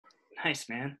Nice,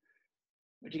 man.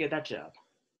 Where'd you get that job?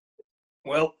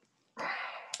 Well,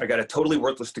 I got a totally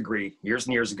worthless degree years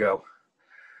and years ago.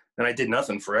 Then I did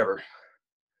nothing forever.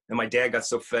 And my dad got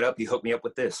so fed up, he hooked me up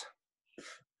with this.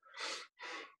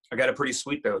 I got it pretty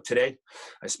sweet though. Today,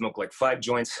 I smoked like 5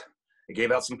 joints. I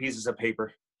gave out some pieces of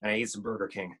paper, and I ate some Burger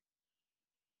King.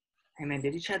 Hey, man,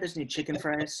 did you try those new chicken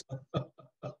fries?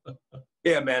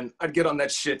 Yeah, man, I'd get on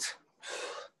that shit.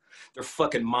 They're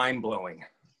fucking mind-blowing.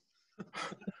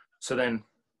 So then,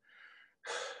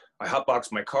 I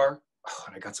hotboxed my car,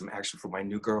 and I got some action for my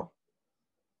new girl.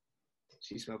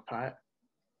 She smoked pot?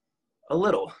 A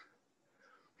little.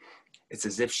 It's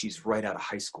as if she's right out of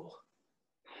high school.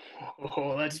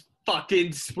 Oh, that's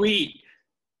fucking sweet.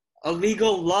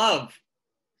 Illegal love.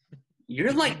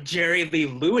 You're like Jerry Lee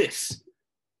Lewis.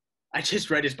 I just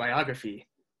read his biography.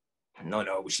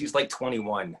 No, she's like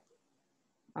 21.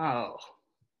 Oh.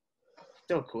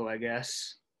 Still cool, I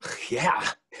guess. Yeah,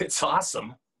 it's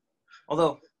awesome.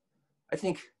 Although, I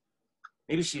think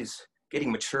maybe she's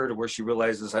getting mature to where she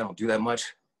realizes I don't do that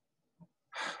much.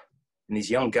 And these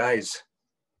young guys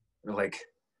are like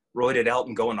roided out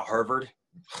and going to Harvard.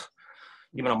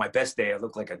 Even on my best day, I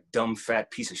look like a dumb,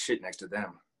 fat piece of shit next to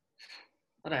them.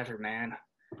 Whatever, man.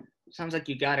 Sounds like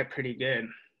you got it pretty good.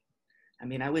 I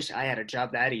mean, I wish I had a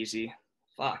job that easy.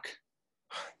 Fuck.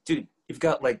 Dude, you've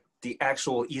got like the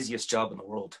actual easiest job in the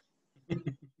world.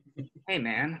 Hey,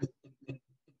 man.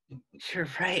 You're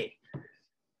right.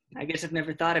 I guess I've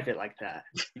never thought of it like that.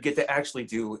 You get to actually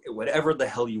do whatever the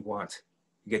hell you want.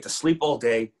 You get to sleep all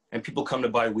day, and people come to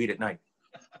buy weed at night.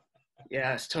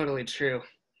 Yeah, it's totally true.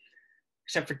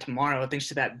 Except for tomorrow, thanks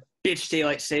to that bitch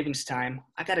daylight savings time,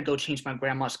 I gotta go change my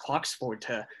grandma's clocks forward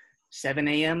to 7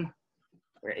 a.m.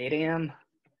 or 8 a.m.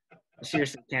 I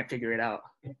seriously can't figure it out.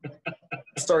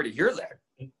 Sorry to hear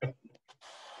that.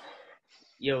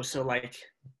 Yo, so like,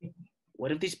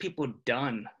 what have these people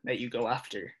done that you go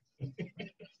after?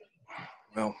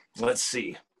 Well, let's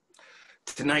see.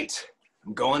 Tonight,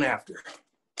 I'm going after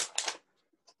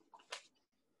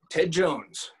Ted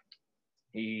Jones.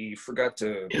 He forgot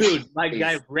to... Dude, my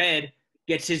guy Red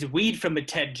gets his weed from a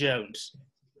Ted Jones.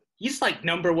 He's like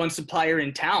 #1 supplier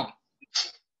in town.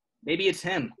 Maybe it's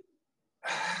him.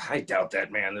 I doubt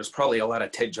that, man. There's probably a lot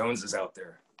of Ted Joneses out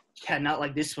there. Yeah, not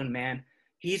like this one, man.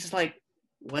 He's like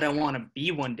what I want to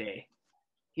be one day.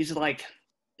 He's like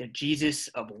the Jesus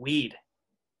of weed.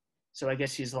 So I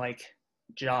guess he's like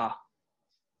Jaw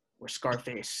or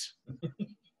Scarface.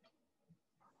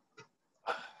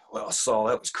 Well, Saul,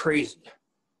 that was crazy.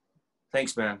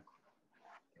 Thanks, man.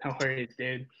 No worries,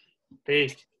 dude.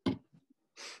 Peace.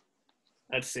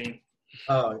 Let's see.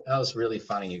 Oh, that was really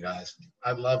funny, you guys.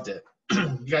 I loved it.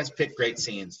 You guys picked great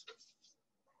scenes.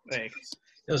 Thanks.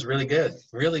 It was really good,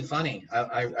 really funny.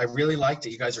 I really liked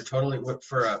it. You guys are totally,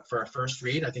 for a first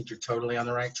read, I think you're totally on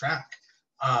the right track.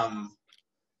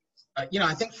 You know,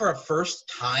 I think for a first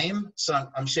time, so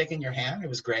I'm shaking your hand. It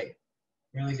was great,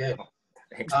 really good.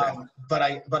 Thanks, man. But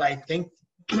I think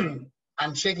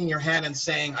I'm shaking your hand and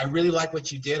saying I really like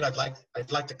what you did. I'd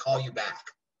like to call you back.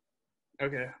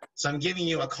 Okay. So I'm giving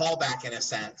you a call back in a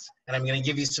sense, and I'm going to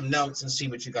give you some notes and see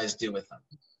what you guys do with them.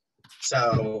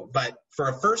 So, but for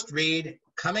a first read,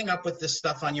 coming up with this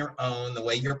stuff on your own, the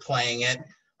way you're playing it,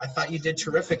 I thought you did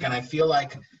terrific, and I feel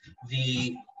like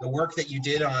the work that you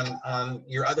did on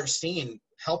your other scene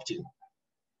helped you,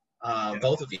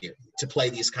 both of you, to play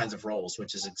these kinds of roles,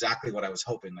 which is exactly what I was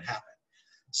hoping would happen.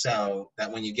 So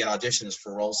that when you get auditions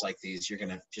for roles like these, you're going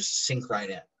to just sink right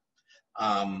in.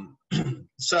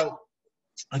 So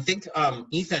I think,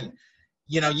 Ethan,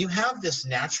 you know, you have this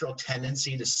natural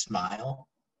tendency to smile.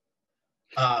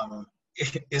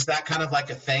 Is that kind of like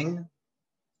a thing?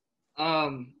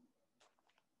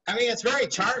 I mean, it's very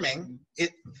charming.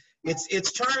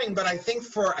 It's charming, but I think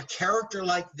for a character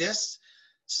like this,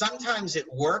 sometimes it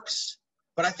works,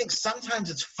 but I think sometimes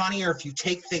it's funnier if you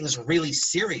take things really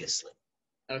seriously.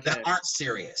 Okay. That aren't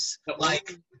serious.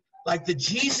 Like the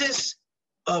Jesus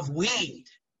of weed.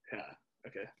 Yeah,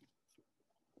 okay.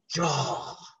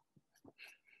 Jaw.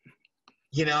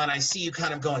 You know, and I see you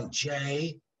kind of going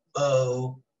J-O-W,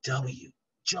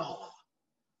 Jaw.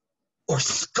 Or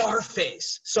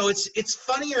Scarface. So it's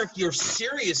funnier if you're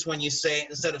serious when you say it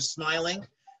instead of smiling,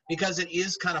 because it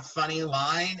is kind of funny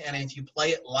line, and if you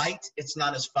play it light, it's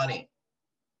not as funny.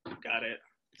 Got it.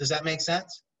 Does that make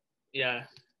sense? Yeah.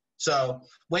 So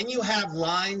when you have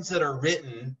lines that are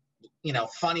written, you know,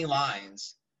 funny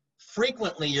lines,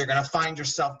 frequently you're going to find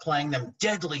yourself playing them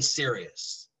deadly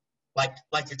serious. Like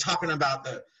you're talking about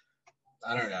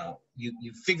I don't know,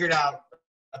 you figured out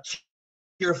a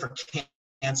cure for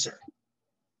cancer.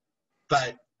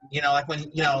 But You know, like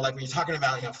when like when you're talking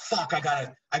about, fuck, I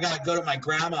gotta go to my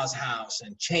grandma's house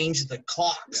and change the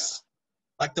clocks.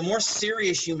 Yeah. Like the more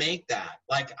serious you make that,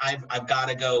 like I've got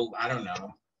to go, I don't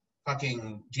know,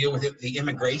 fucking deal with the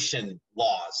immigration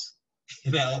laws.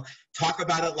 You know, talk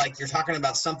about it like you're talking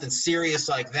about something serious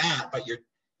like that, but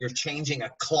you're changing a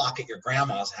clock at your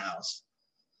grandma's house.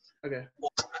 Okay.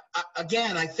 Well,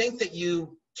 again, I think that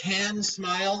you can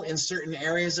smile in certain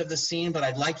areas of the scene, but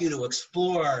I'd like you to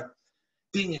explore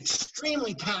being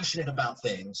extremely passionate about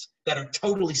things that are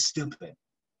totally stupid.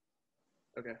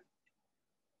 Okay.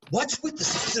 What's with the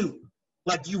suit?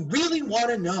 Like, you really want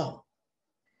to know.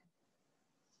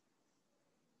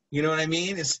 You know what I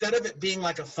mean? Instead of it being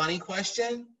like a funny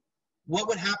question, what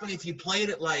would happen if you played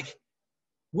it like,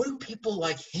 what do people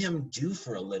like him do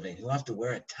for a living who have to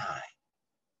wear a tie?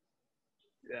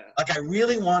 Yeah. Like, I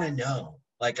really want to know.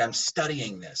 Like, I'm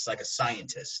studying this like a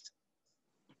scientist.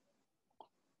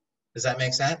 Does that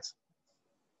make sense?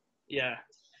 Yeah.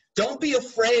 Don't be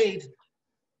afraid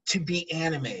to be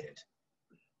animated.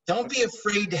 Don't be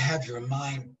afraid to have your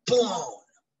mind blown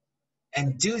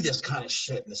and do this kind of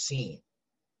shit in the scene.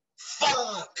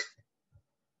 Fuck!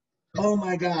 Oh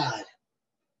my God.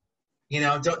 You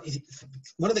know,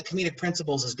 one of the comedic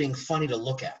principles is being funny to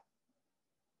look at.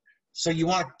 So you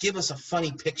want to give us a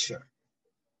funny picture.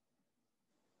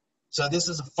 So this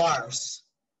is a farce.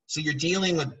 So you're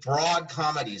dealing with broad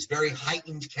comedies, very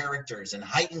heightened characters and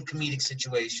heightened comedic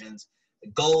situations.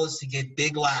 The goal is to get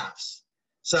big laughs.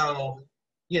 So,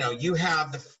 you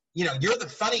have you're the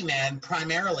funny man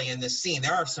primarily in this scene.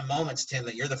 There are some moments, Tim,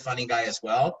 that you're the funny guy as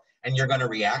well, and you're going to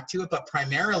react to it. But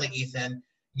primarily, Ethan,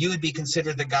 you would be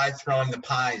considered the guy throwing the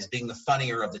pies, being the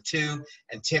funnier of the two,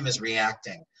 and Tim is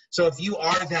reacting. So if you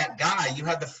are that guy, you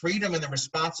have the freedom and the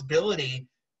responsibility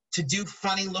to do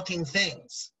funny-looking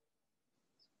things.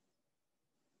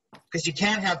 Because you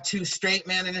can't have two straight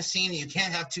men in a scene, and you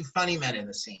can't have two funny men in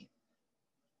a scene.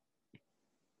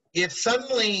 If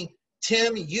suddenly,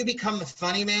 Tim, you become the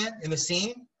funny man in the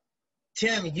scene,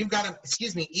 Tim, Ethan, you've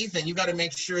got to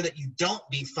make sure that you don't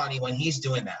be funny when he's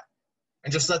doing that.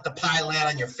 And just let the pie land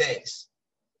on your face.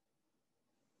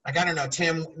 Like, I don't know,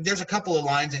 Tim, there's a couple of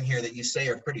lines in here that you say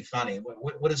are pretty funny.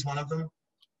 What is one of them?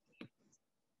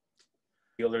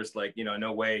 There's like,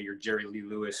 no way, you're Jerry Lee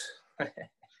Lewis.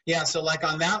 Yeah, so like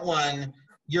on that one,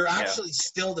 you're actually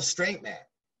still the straight man.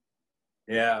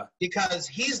 Yeah. Because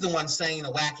he's the one saying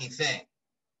the wacky thing.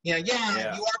 You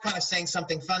are kind of saying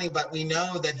something funny, but we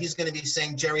know that he's going to be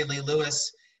saying Jerry Lee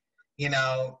Lewis,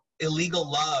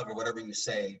 illegal love or whatever you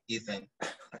say, Ethan.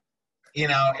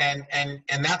 And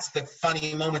that's the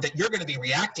funny moment that you're going to be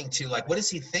reacting to. Like, what is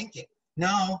he thinking?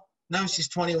 No, she's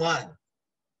 21.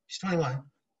 She's 21.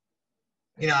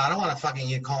 I don't want to fucking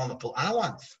you calling the police. I don't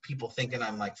want people thinking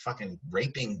I'm like fucking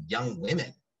raping young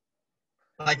women.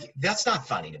 Like, that's not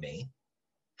funny to me.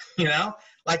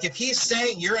 Like if he's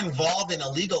saying you're involved in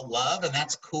illegal love and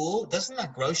that's cool, doesn't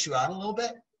that gross you out a little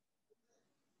bit?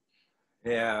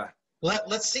 Yeah.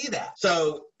 Let's see that.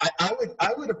 So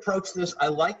I would approach this. I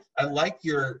like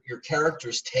your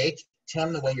character's take,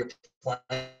 Tim, the way you're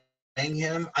playing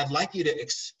him. I'd like you to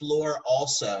explore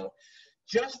also.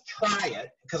 Just try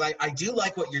it, because I do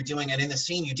like what you're doing. And in the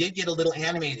scene, you did get a little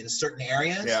animated in certain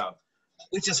areas,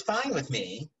 which is fine with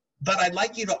me. But I'd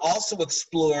like you to also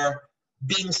explore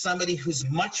being somebody who's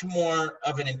much more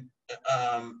of an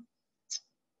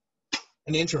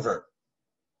introvert.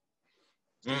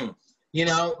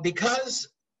 Because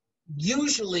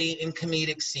usually in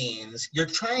comedic scenes, you're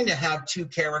trying to have two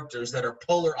characters that are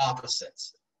polar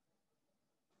opposites.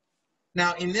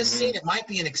 Now, in this scene, it might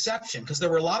be an exception, because there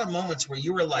were a lot of moments where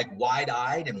you were like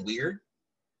wide-eyed and weird.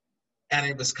 And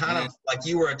it was kind of like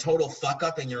you were a total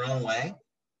fuck-up in your own way.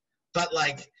 But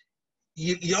like,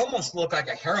 you almost look like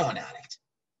a heroin addict.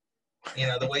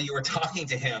 The way you were talking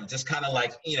to him, just kind of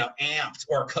like, amped,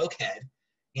 or a cokehead.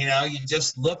 You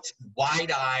just looked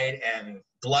wide-eyed and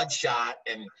bloodshot.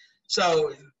 And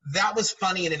so that was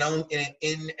funny in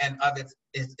and of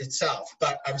itself.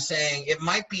 But I'm saying it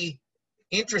might be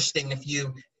interesting if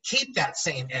you keep that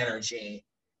same energy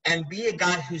and be a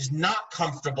guy who's not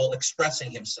comfortable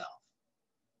expressing himself.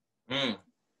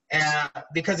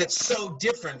 Because it's so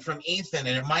different from Ethan,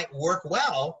 and it might work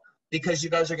well because you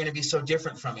guys are going to be so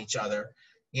different from each other.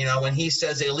 When he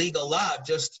says illegal love,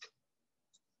 just,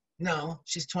 no,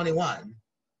 she's 21.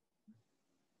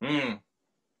 And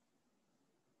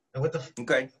what the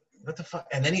fuck?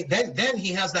 And then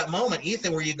he has that moment,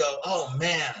 Ethan, where you go, oh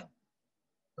man.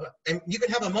 And you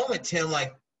can have a moment, Tim,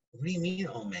 like, what do you mean,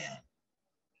 oh man? What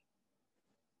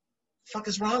the fuck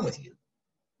is wrong with you?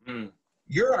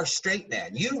 You're our straight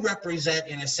man. You represent,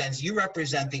 in a sense, you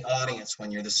represent the audience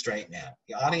when you're the straight man.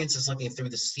 The audience is looking through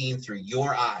the scene through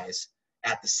your eyes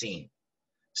at the scene.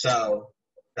 So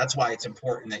that's why it's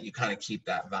important that you kind of keep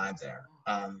that vibe there.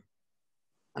 I'm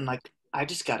like, I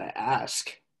just gotta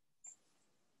ask,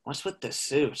 what's with the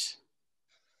suit?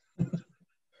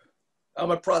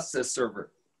 I'm a process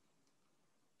server.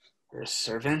 You're a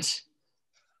servant?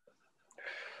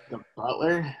 The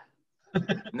butler?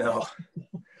 No.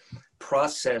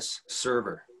 Process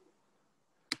server.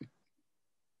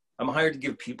 I'm hired to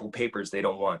give people papers they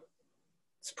don't want.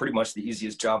 It's pretty much the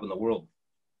easiest job in the world.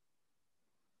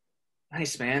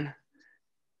 Nice, man.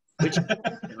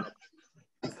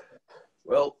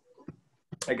 Well,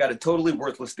 I got a totally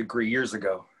worthless degree years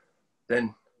ago.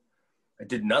 Then I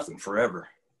did nothing forever.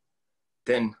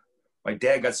 Then my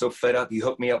dad got so fed up, he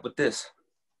hooked me up with this.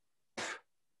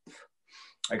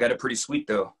 I got it pretty sweet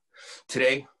though.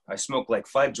 Today, I smoked like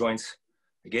 5 joints.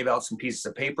 I gave out some pieces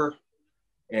of paper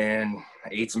and I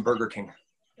ate some Burger King.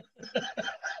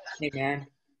 Hey, man,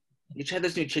 you tried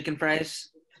those new chicken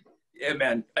fries? Yeah,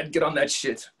 man, I'd get on that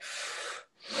shit.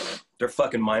 They're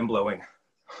fucking mind-blowing.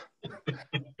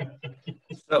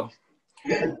 So,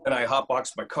 and I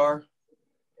hotboxed my car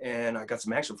and I got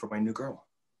some action for my new girl.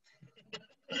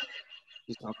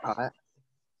 You smoke pot?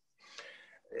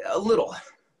 A little.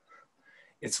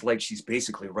 It's like she's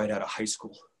basically right out of high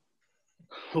school.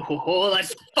 Oh,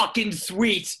 that's fucking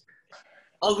sweet.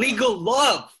 A legal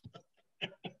love.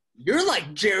 You're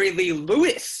like Jerry Lee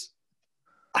Lewis.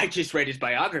 I just read his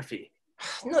biography.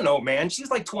 No, man. She's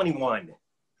like 21.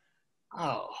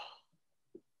 Oh.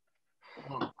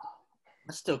 Well,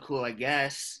 that's still cool, I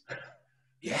guess.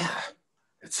 Yeah,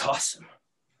 it's awesome.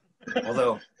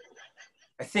 Although,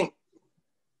 I think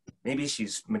maybe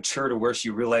she's mature to where she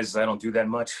realizes I don't do that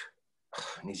much.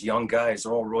 And these young guys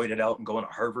are all roided out and going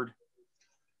to Harvard.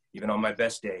 Even on my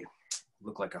best day, I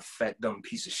look like a fat, dumb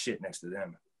piece of shit next to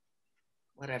them.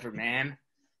 Whatever, man.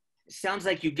 It sounds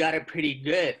like you got it pretty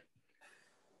good.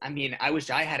 I mean, I wish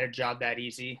I had a job that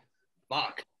easy.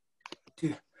 Fuck.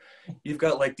 Dude, you've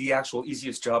got like the actual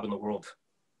easiest job in the world.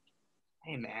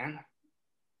 Hey, man.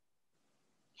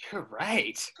 You're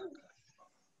right.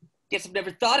 Guess I've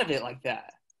never thought of it like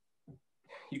that.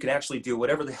 You can actually do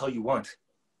whatever the hell you want.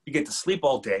 You get to sleep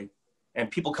all day,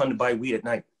 and people come to buy weed at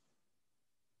night.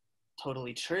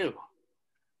 Totally true.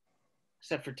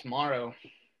 Except for tomorrow.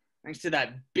 Thanks to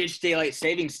that bitch daylight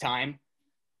savings time,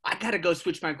 I gotta go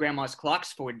switch my grandma's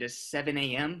clocks forward to 7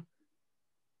 a.m.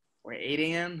 or 8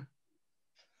 a.m.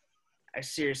 I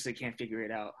seriously can't figure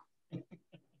it out.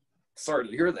 Sorry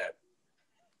to hear that.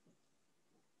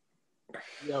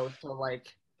 Yo, so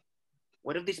like,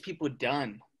 what have these people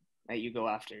done that you go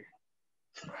after?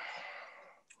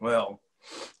 Well,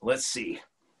 let's see.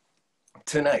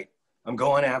 Tonight, I'm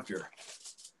going after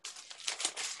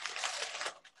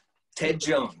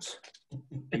𝗔𝗯𝗁.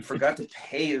 He forgot to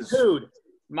pay his... Dude,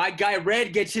 my guy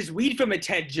Red gets his weed from a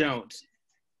Ted Jones.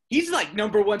 He's like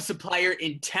 #1 supplier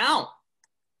in town.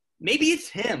 Maybe it's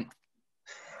him.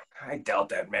 I doubt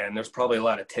that, man. There's probably a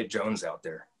lot of Ted Jones out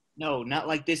there. No, not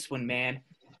like this one, man.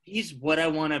 He's what I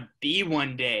want to be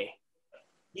one day.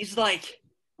 He's like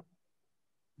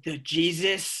the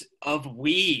Jesus of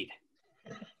weed.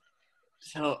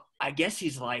 So I guess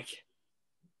he's like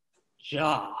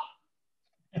Jaw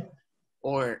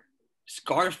or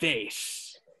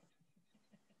Scarface.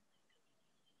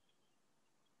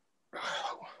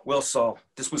 Well, Saul,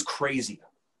 this was crazy.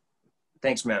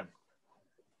 Thanks, man.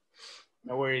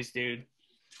 No worries, dude.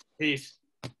 Peace.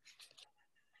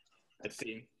 Let's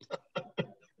see.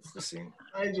 It's the scene.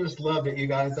 I just loved it, you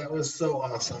guys. That was so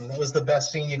awesome. That was the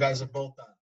best scene you guys have both done.